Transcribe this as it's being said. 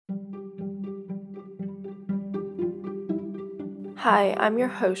Hi, I'm your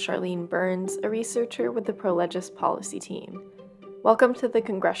host, Charlene Burns, a researcher with the ProLegis policy team. Welcome to the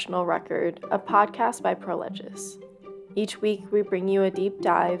Congressional Record, a podcast by ProLegis. Each week, we bring you a deep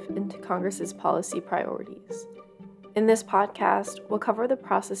dive into Congress's policy priorities. In this podcast, we'll cover the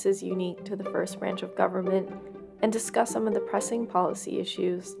processes unique to the first branch of government and discuss some of the pressing policy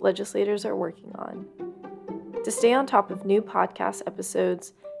issues legislators are working on. To stay on top of new podcast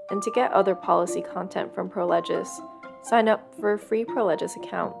episodes and to get other policy content from ProLegis, sign up for a free ProLegis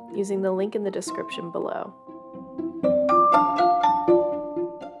account using the link in the description below.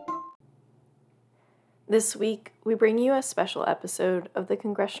 This week, we bring you a special episode of the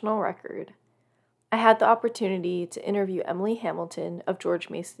Congressional Record. I had the opportunity to interview Emily Hamilton of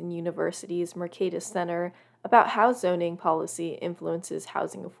George Mason University's Mercatus Center about how zoning policy influences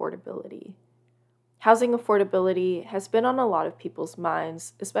housing affordability. Housing affordability has been on a lot of people's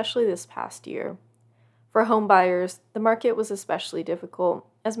minds, especially this past year. For home buyers, the market was especially difficult,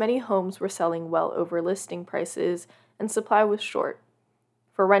 as many homes were selling well over listing prices and supply was short.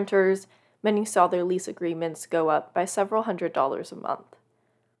 For renters, many saw their lease agreements go up by several $100s a month.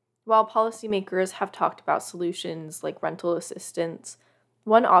 While policymakers have talked about solutions like rental assistance,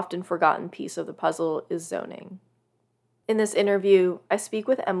 one often forgotten piece of the puzzle is zoning. In this interview, I speak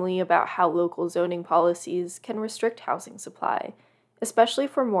with Emily about how local zoning policies can restrict housing supply, especially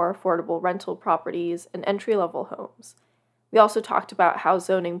for more affordable rental properties and entry-level homes. We also talked about how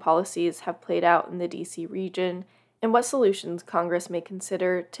zoning policies have played out in the D.C. region and what solutions Congress may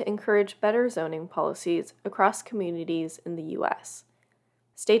consider to encourage better zoning policies across communities in the U.S.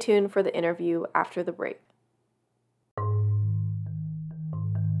 Stay tuned for the interview after the break.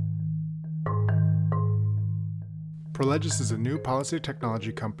 ProLegis is a new policy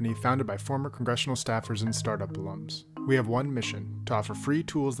technology company founded by former congressional staffers and startup alums. We have one mission: to offer free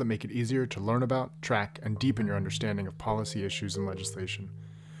tools that make it easier to learn about, track, and deepen your understanding of policy issues and legislation.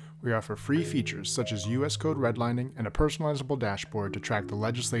 We offer free features such as U.S. code redlining and a personalizable dashboard to track the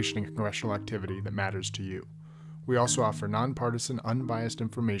legislation and congressional activity that matters to you. We also offer nonpartisan, unbiased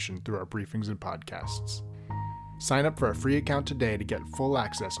information through our briefings and podcasts. Sign up for a free account today to get full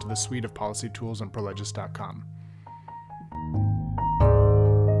access to the suite of policy tools on prolegis.com.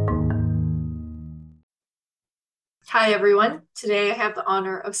 Hi, everyone. Today I have the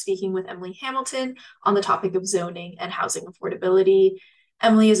honor of speaking with Emily Hamilton on the topic of zoning and housing affordability.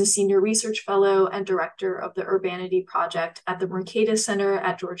 Emily is a senior research fellow and director of the Urbanity Project at the Mercatus Center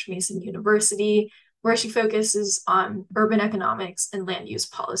at George Mason University, where she focuses on urban economics and land use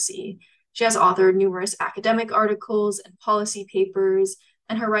policy. She has authored numerous academic articles and policy papers,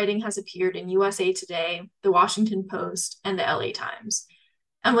 and her writing has appeared in USA Today, The Washington Post, and the LA Times.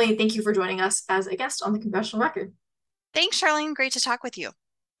 Emily, thank you for joining us as a guest on the Congressional Record. Thanks, Charlene. Great to talk with you.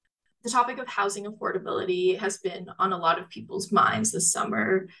 The topic of housing affordability has been on a lot of people's minds this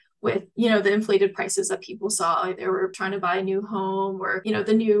summer with, the inflated prices that people saw. They were trying to buy a new home or,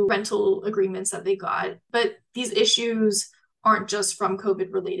 the new rental agreements that they got. But these issues aren't just from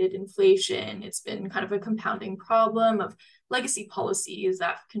COVID-related inflation. It's been kind of a compounding problem of legacy policies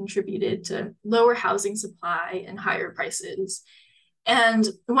that contributed to lower housing supply and higher prices. And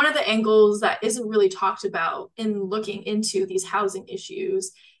one of the angles that isn't really talked about in looking into these housing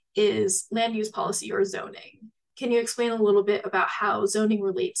issues is land use policy or zoning. Can you explain a little bit about how zoning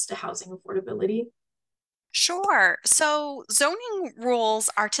relates to housing affordability? Sure. So zoning rules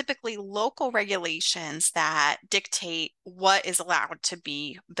are typically local regulations that dictate what is allowed to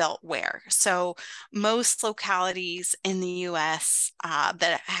be built where. So most localities in the U.S.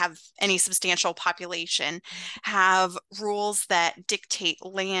 That have any substantial population have rules that dictate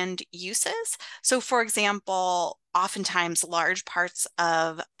land uses. So for example, oftentimes large parts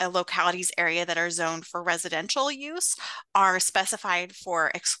of a locality's area that are zoned for residential use are specified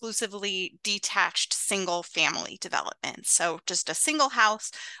for exclusively detached single family development. So just a single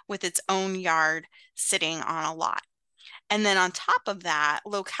house with its own yard sitting on a lot. And then on top of that,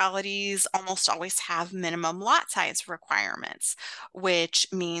 localities almost always have minimum lot size requirements, which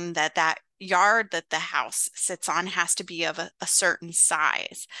mean that that yard that the house sits on has to be of a certain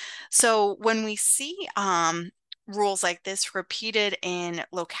size. So when we see rules like this repeated in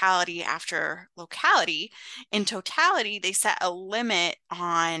locality after locality, in totality, they set a limit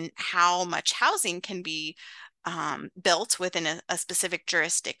on how much housing can be built within a specific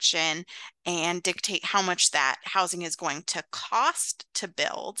jurisdiction and dictate how much that housing is going to cost to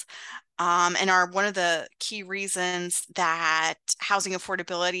build. And are one of the key reasons that housing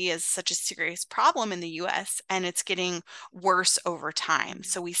affordability is such a serious problem in the US, and it's getting worse over time.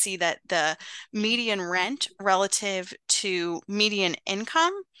 So we see that the median rent relative to median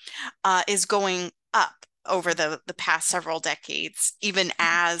income is going up over the past several decades, even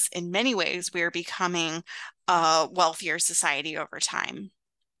as in many ways we are becoming a wealthier society over time.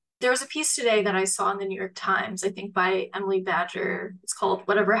 There was a piece today that I saw in the New York Times, I think by Emily Badger. It's called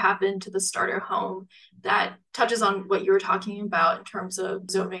Whatever Happened to the Starter Home, that touches on what you were talking about in terms of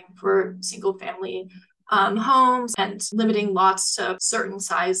zoning for single family homes and limiting lots to certain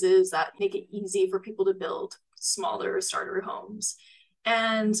sizes that make it easy for people to build smaller starter homes.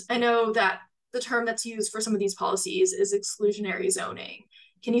 And I know that the term that's used for some of these policies is exclusionary zoning.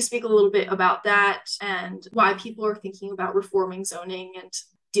 Can you speak a little bit about that and why people are thinking about reforming zoning and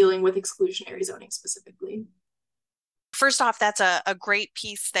dealing with exclusionary zoning specifically? First off, that's a great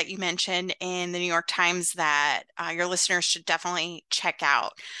piece that you mentioned in the New York Times that your listeners should definitely check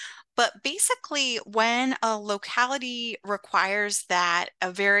out. But basically, when a locality requires that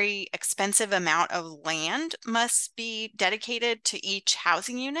a very expensive amount of land must be dedicated to each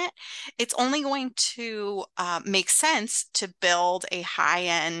housing unit, it's only going to make sense to build a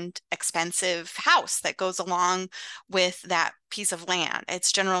high-end, expensive house that goes along with that piece of land.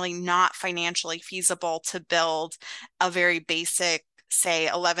 It's generally not financially feasible to build a very basic, say,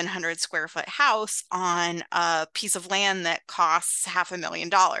 1,100 square foot house on a piece of land that costs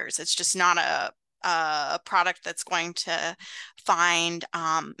 $500,000. It's just not a product that's going to find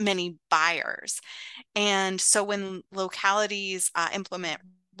many buyers. And so when localities implement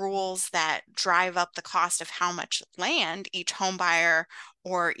rules that drive up the cost of how much land each home buyer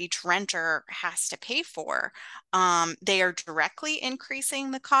or each renter has to pay for, they are directly increasing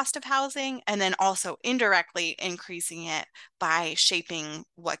the cost of housing and then also indirectly increasing it by shaping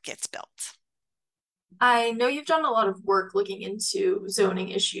what gets built. I know you've done a lot of work looking into zoning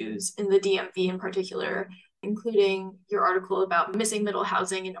issues in the DMV in particular, including your article about missing middle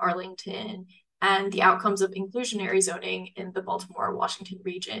housing in Arlington and the outcomes of inclusionary zoning in the Baltimore, Washington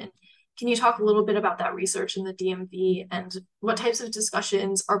region. Can you talk a little bit about that research in the DMV and what types of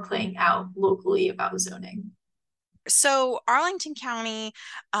discussions are playing out locally about zoning? So Arlington County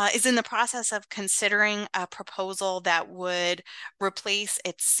is in the process of considering a proposal that would replace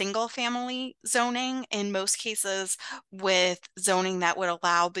its single family zoning in most cases with zoning that would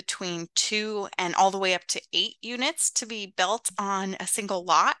allow between 2 and all the way up to 8 units to be built on a single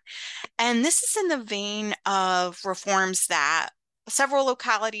lot. And this is in the vein of reforms that several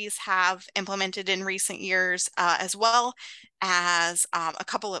localities have implemented in recent years, as well as a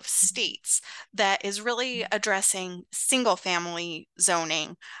couple of states, that is really addressing single family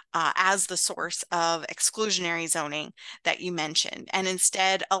zoning as the source of exclusionary zoning that you mentioned, and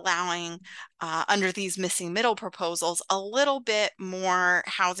instead allowing, under these missing middle proposals, a little bit more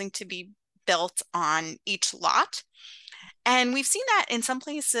housing to be built on each lot. And we've seen that in some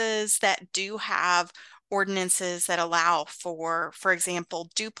places that do have ordinances that allow for example,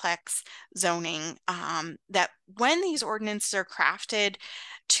 duplex zoning, that when these ordinances are crafted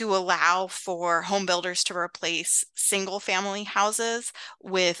to allow for home builders to replace single family houses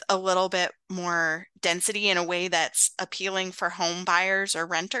with a little bit more density in a way that's appealing for home buyers or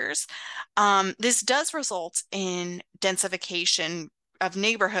renters, this does result in densification of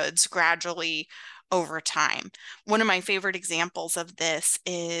neighborhoods gradually over time. One of my favorite examples of this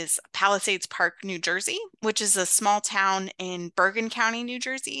is Palisades Park, New Jersey, which is a small town in Bergen County, New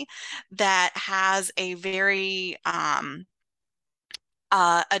Jersey, that has a very a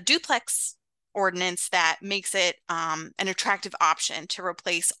duplex ordinance that makes it an attractive option to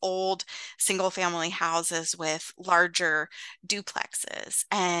replace old single family houses with larger duplexes.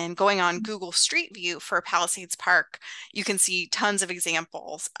 And going on Google Street View for Palisades Park, you can see tons of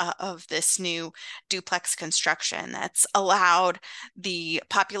examples of this new duplex construction that's allowed the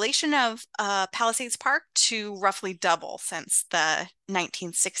population of Palisades Park to roughly double since the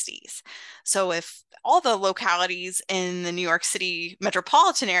 1960s. So if all the localities in the New York City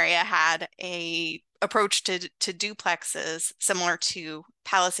metropolitan area had a approach to duplexes similar to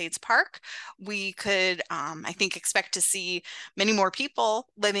Palisades Park, we could, I think, expect to see many more people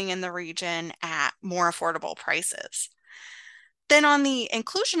living in the region at more affordable prices. Then on the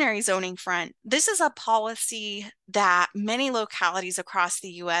inclusionary zoning front, this is a policy that many localities across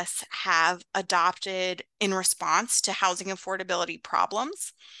the US have adopted in response to housing affordability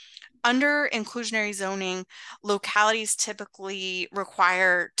problems. Under inclusionary zoning, localities typically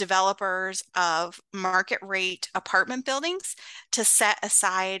require developers of market rate apartment buildings to set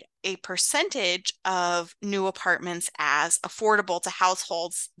aside a percentage of new apartments as affordable to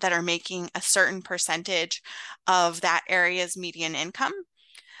households that are making a certain percentage of that area's median income.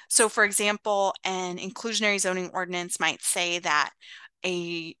 So, for example, an inclusionary zoning ordinance might say that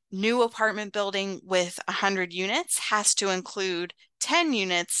a new apartment building with 100 units has to include 10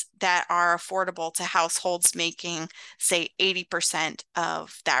 units that are affordable to households making, say, 80%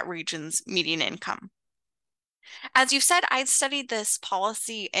 of that region's median income. As you said, I studied this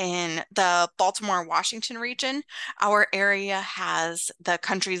policy in the Baltimore, Washington region. Our area has the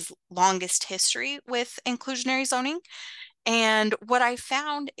country's longest history with inclusionary zoning. And what I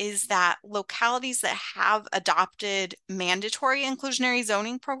found is that localities that have adopted mandatory inclusionary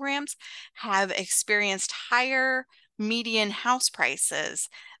zoning programs have experienced higher median house prices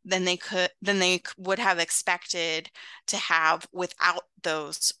than they would have expected to have without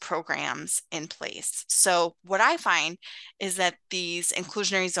those programs in place. So what I find is that these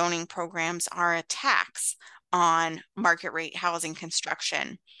inclusionary zoning programs are a tax on market rate housing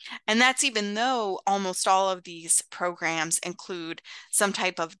construction. And that's even though almost all of these programs include some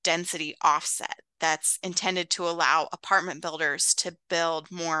type of density offset that's intended to allow apartment builders to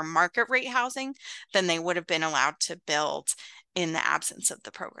build more market rate housing than they would have been allowed to build in the absence of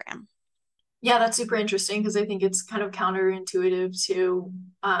the program. Yeah, that's super interesting because I think it's kind of counterintuitive to,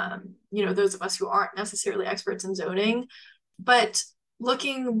 those of us who aren't necessarily experts in zoning. But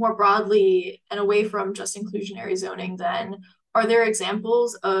looking more broadly and away from just inclusionary zoning, then, are there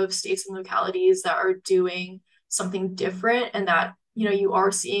examples of states and localities that are doing something different and that, you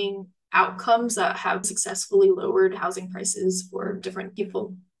are seeing outcomes that have successfully lowered housing prices for different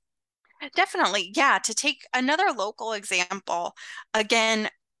people? Definitely. Yeah. To take another local example, again,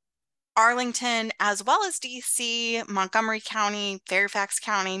 Arlington, as well as DC, Montgomery County, Fairfax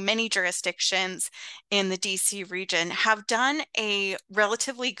County, many jurisdictions in the DC region have done a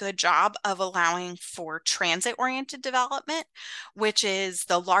relatively good job of allowing for transit-oriented development, which is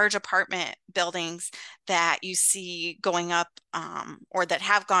the large apartment buildings that you see going up or that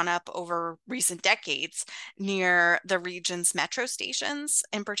have gone up over recent decades near the region's metro stations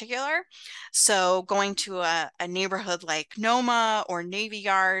in particular. So going to a neighborhood like Noma or Navy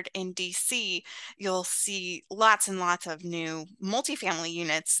Yard in DC, you'll see lots and lots of new multifamily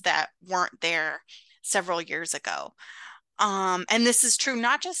units that weren't there several years ago. And this is true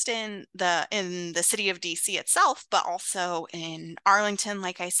not just in the city of DC itself, but also in Arlington,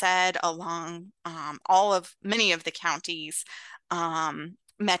 like I said, along many of the counties,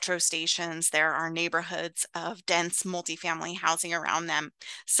 metro stations. There are neighborhoods of dense multifamily housing around them.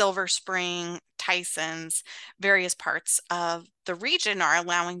 Silver Spring, Tysons, various parts of the region are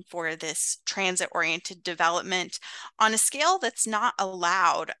allowing for this transit-oriented development on a scale that's not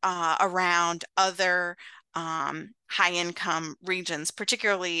allowed around other high income regions,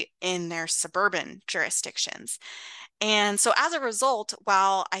 particularly in their suburban jurisdictions. And so as a result,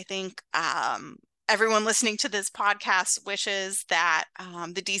 while I think everyone listening to this podcast wishes that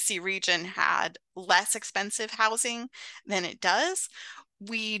the DC region had less expensive housing than it does,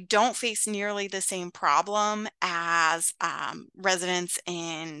 we don't face nearly the same problem as residents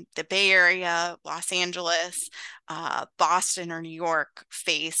in the Bay Area, Los Angeles, Boston, or New York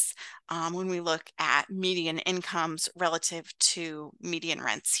face when we look at median incomes relative to median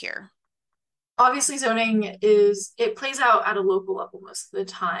rents here. Obviously, it plays out at a local level most of the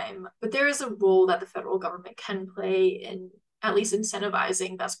time, but there is a role that the federal government can play in at least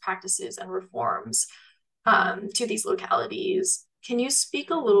incentivizing best practices and reforms to these localities. Can you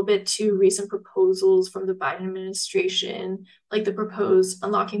speak a little bit to recent proposals from the Biden administration, like the proposed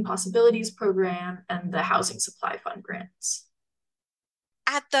Unlocking Possibilities program and the Housing Supply Fund grants?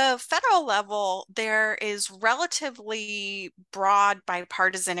 At the federal level, there is relatively broad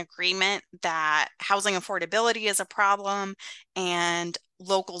bipartisan agreement that housing affordability is a problem and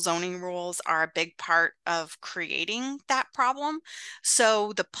local zoning rules are a big part of creating that problem.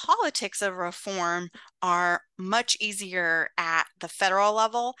 So the politics of reform are much easier at the federal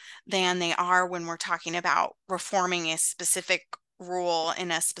level than they are when we're talking about reforming a specific rule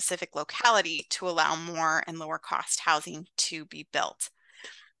in a specific locality to allow more and lower cost housing to be built.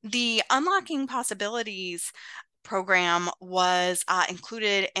 The Unlocking Possibilities program was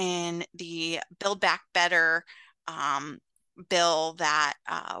included in the Build Back Better bill that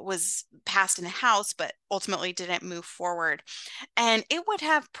was passed in the House, but ultimately didn't move forward. And it would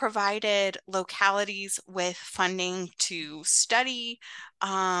have provided localities with funding to study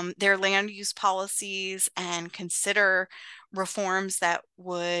their land use policies and consider reforms that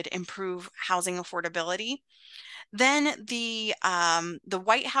would improve housing affordability. Then the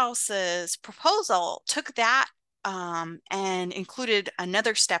White House's proposal took that and included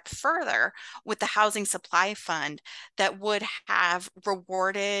another step further with the Housing Supply Fund that would have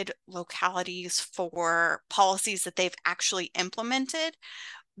rewarded localities for policies that they've actually implemented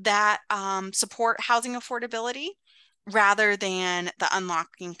that support housing affordability. rather than the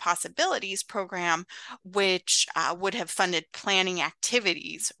Unlocking Possibilities program, which would have funded planning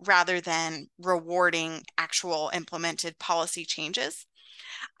activities rather than rewarding actual implemented policy changes.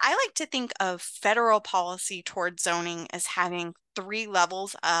 I like to think of federal policy towards zoning as having three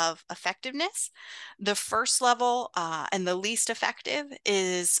levels of effectiveness. The first level, and the least effective,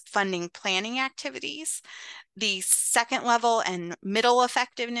 is funding planning activities. The second level and middle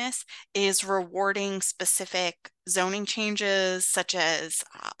effectiveness is rewarding specific zoning changes, such as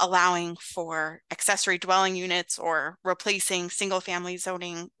allowing for accessory dwelling units or replacing single-family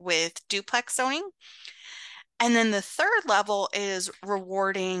zoning with duplex zoning. And then the third level is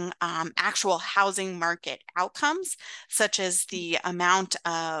rewarding actual housing market outcomes, such as the amount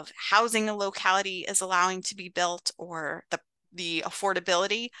of housing a locality is allowing to be built, or the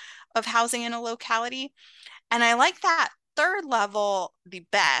affordability of housing in a locality. And I like that third level the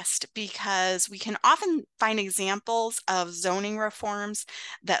best because we can often find examples of zoning reforms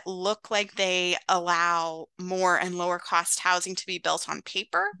that look like they allow more and lower cost housing to be built on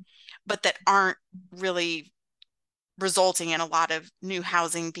paper, but that aren't really resulting in a lot of new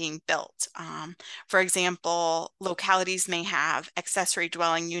housing being built. For example, localities may have accessory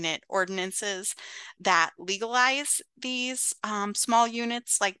dwelling unit ordinances that legalize these small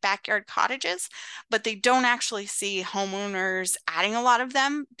units like backyard cottages, but they don't actually see homeowners adding a lot of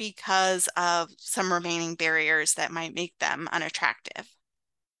them because of some remaining barriers that might make them unattractive.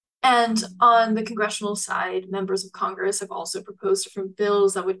 And on the congressional side, members of Congress have also proposed different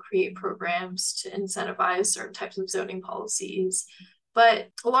bills that would create programs to incentivize certain types of zoning policies. But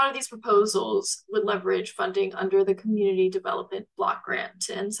a lot of these proposals would leverage funding under the Community Development Block Grant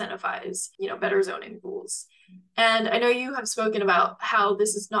to incentivize, better zoning rules. And I know you have spoken about how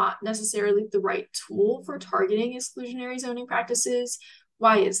this is not necessarily the right tool for targeting exclusionary zoning practices.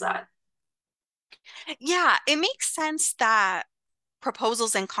 Why is that? Yeah, it makes sense that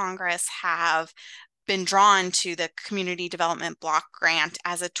proposals in Congress have been drawn to the Community Development Block Grant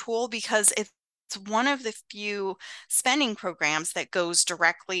as a tool because it's one of the few spending programs that goes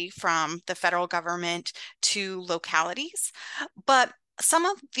directly from the federal government to localities. But some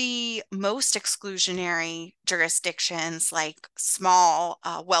of the most exclusionary jurisdictions, like small,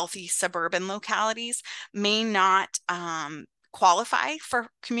 wealthy suburban localities, may not qualify for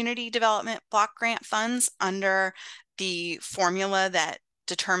Community Development Block Grant funds under the formula that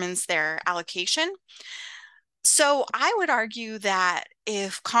determines their allocation. So I would argue that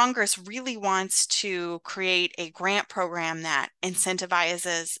if Congress really wants to create a grant program that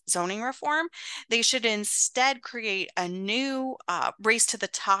incentivizes zoning reform, they should instead create a new race to the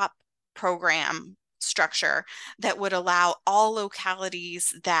top program structure that would allow all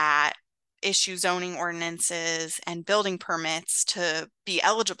localities that issue zoning ordinances and building permits to be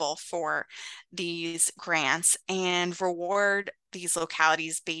eligible for these grants and reward these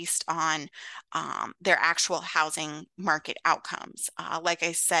localities based on their actual housing market outcomes. Like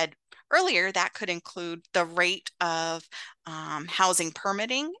I said earlier, that could include the rate of housing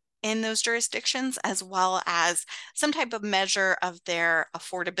permitting in those jurisdictions, as well as some type of measure of their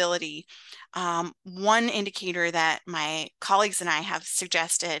affordability. One indicator that my colleagues and I have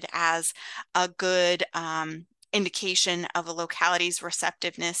suggested as a good indication of a locality's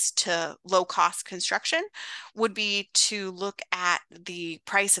receptiveness to low-cost construction would be to look at the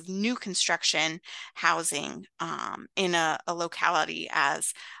price of new construction housing in a locality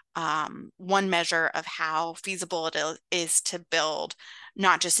as one measure of how feasible it is to build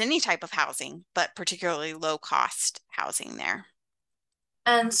not just any type of housing, but particularly low-cost housing there.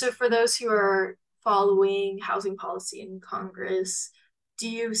 And so, for those who are following housing policy in Congress, do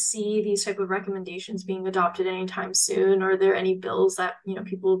you see these type of recommendations being adopted anytime soon? Are there any bills that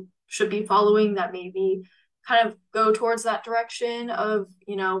people should be following that maybe kind of go towards that direction of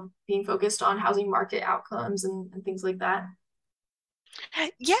being focused on housing market outcomes and things like that?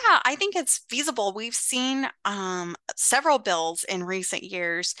 Yeah, I think it's feasible. We've seen several bills in recent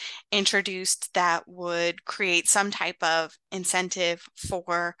years introduced that would create some type of incentive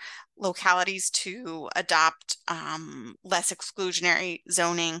for localities to adopt less exclusionary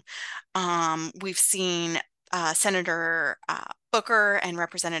zoning. We've seen Senator Booker and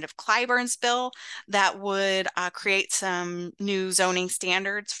Representative Clyburn's bill that would create some new zoning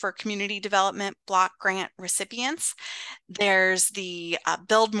standards for community development block grant recipients. There's the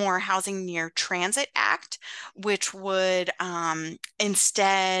Build More Housing Near Transit Act, which would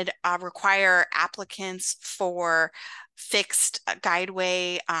instead require applicants for fixed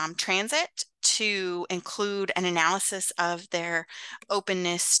guideway transit to include an analysis of their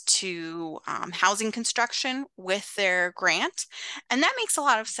openness to housing construction with their grant. And that makes a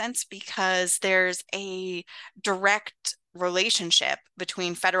lot of sense because there's a direct relationship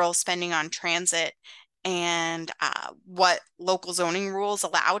between federal spending on transit and what local zoning rules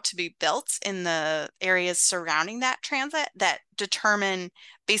allow to be built in the areas surrounding that transit that determine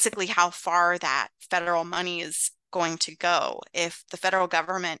basically how far that federal money is going to go. If the federal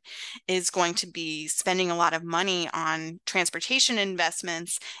government is going to be spending a lot of money on transportation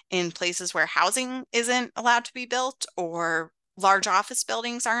investments in places where housing isn't allowed to be built or large office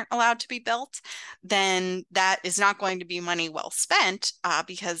buildings aren't allowed to be built, then that is not going to be money well spent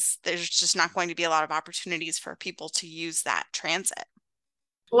because there's just not going to be a lot of opportunities for people to use that transit.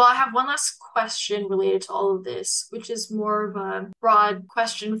 Well, I have one last question related to all of this, which is more of a broad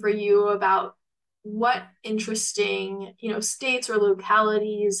question for you about what interesting, states or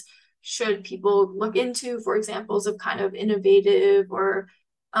localities should people look into for examples of kind of innovative or,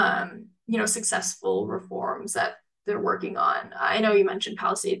 successful reforms that they're working on. I know you mentioned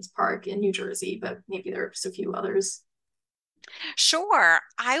Palisades Park in New Jersey, but maybe there are just a few others. Sure.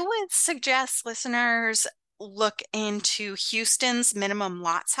 I would suggest listeners look into Houston's minimum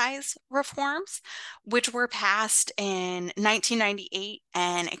lot size reforms, which were passed in 1998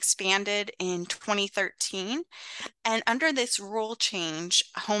 and expanded in 2013. And under this rule change,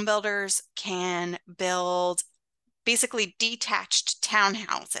 homebuilders can build basically detached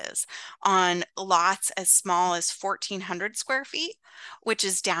townhouses on lots as small as 1,400 square feet, which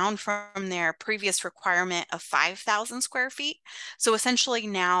is down from their previous requirement of 5,000 square feet. So essentially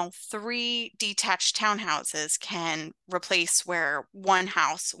now 3 detached townhouses can replace where one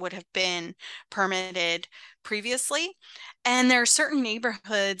house would have been permitted previously. And there are certain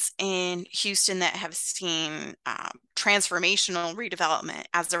neighborhoods in Houston that have seen transformational redevelopment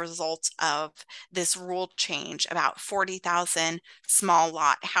as a result of this rule change. About 40,000 small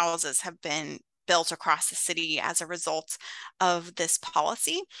lot houses have been built across the city as a result of this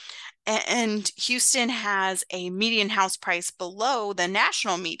policy. And Houston has a median house price below the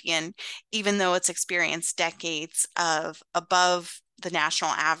national median, even though it's experienced decades of above the national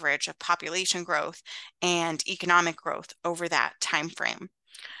average of population growth and economic growth over that time frame.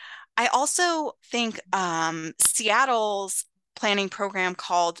 I also think Seattle's planning program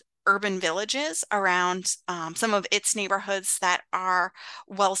called Urban Villages around some of its neighborhoods that are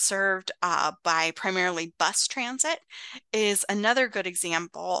well served by primarily bus transit is another good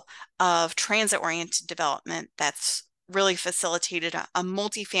example of transit-oriented development that's really facilitated a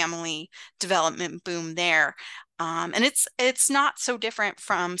multifamily development boom there. And it's not so different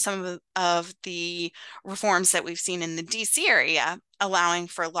from some of the reforms that we've seen in the DC area, allowing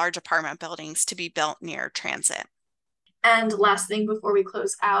for large apartment buildings to be built near transit. And last thing before we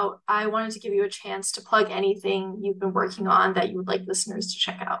close out, I wanted to give you a chance to plug anything you've been working on that you would like listeners to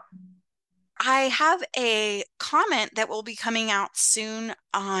check out. I have a comment that will be coming out soon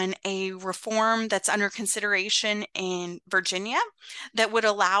on a reform that's under consideration in Virginia that would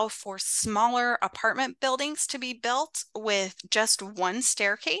allow for smaller apartment buildings to be built with just one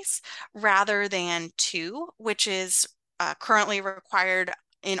staircase rather than two, which is currently required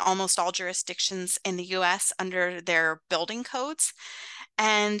in almost all jurisdictions in the US under their building codes.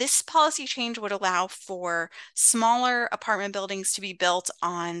 And this policy change would allow for smaller apartment buildings to be built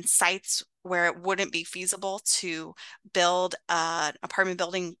on sites where it wouldn't be feasible to build an apartment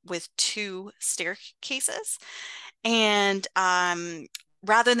building with 2 staircases. And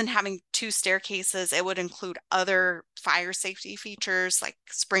rather than having 2 staircases, it would include other fire safety features like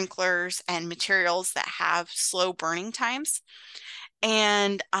sprinklers and materials that have slow burning times.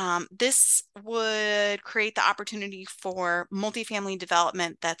 And this would create the opportunity for multifamily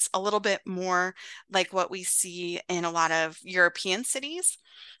development that's a little bit more like what we see in a lot of European cities,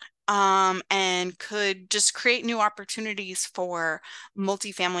 and could just create new opportunities for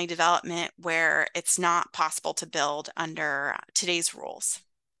multifamily development where it's not possible to build under today's rules.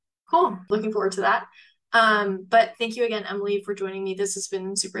 Cool. Looking forward to that. But thank you again, Emily, for joining me. This has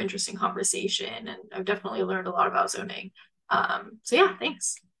been super interesting conversation, and I've definitely learned a lot about zoning. So yeah,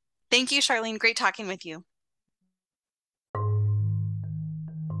 thanks. Thank you, Charlene. Great talking with you.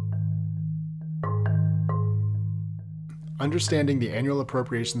 Understanding the annual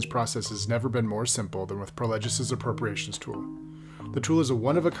appropriations process has never been more simple than with Prolegis' appropriations tool. The tool is a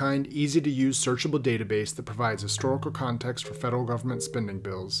one-of-a-kind, easy-to-use searchable database that provides historical context for federal government spending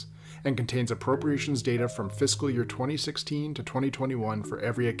bills and contains appropriations data from fiscal year 2016 to 2021 for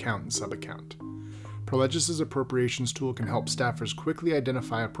every account and sub-account. Prolegis' appropriations tool can help staffers quickly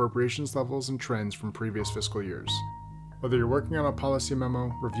identify appropriations levels and trends from previous fiscal years. Whether you're working on a policy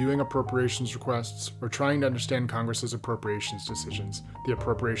memo, reviewing appropriations requests, or trying to understand Congress's appropriations decisions, the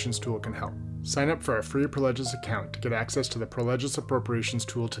Appropriations Tool can help. Sign up for our free Prolegis account to get access to the Prolegis Appropriations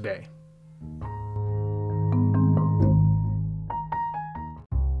Tool today.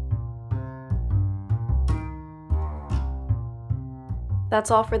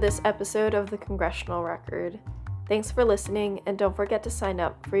 That's all for this episode of the Congressional Record. Thanks for listening, and don't forget to sign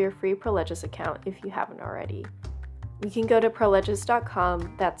up for your free Prolegis account if you haven't already. You can go to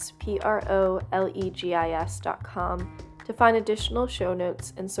prolegis.com, that's prolegis.com, to find additional show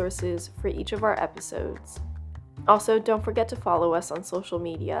notes and sources for each of our episodes. Also, don't forget to follow us on social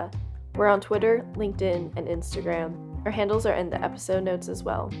media. We're on Twitter, LinkedIn, and Instagram. Our handles are in the episode notes as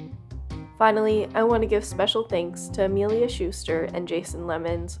well. Finally, I want to give special thanks to Amelia Schuster and Jason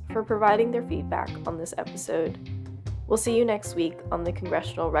Lemons for providing their feedback on this episode. We'll see you next week on the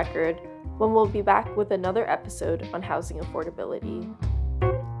Congressional Record, when we'll be back with another episode on housing affordability.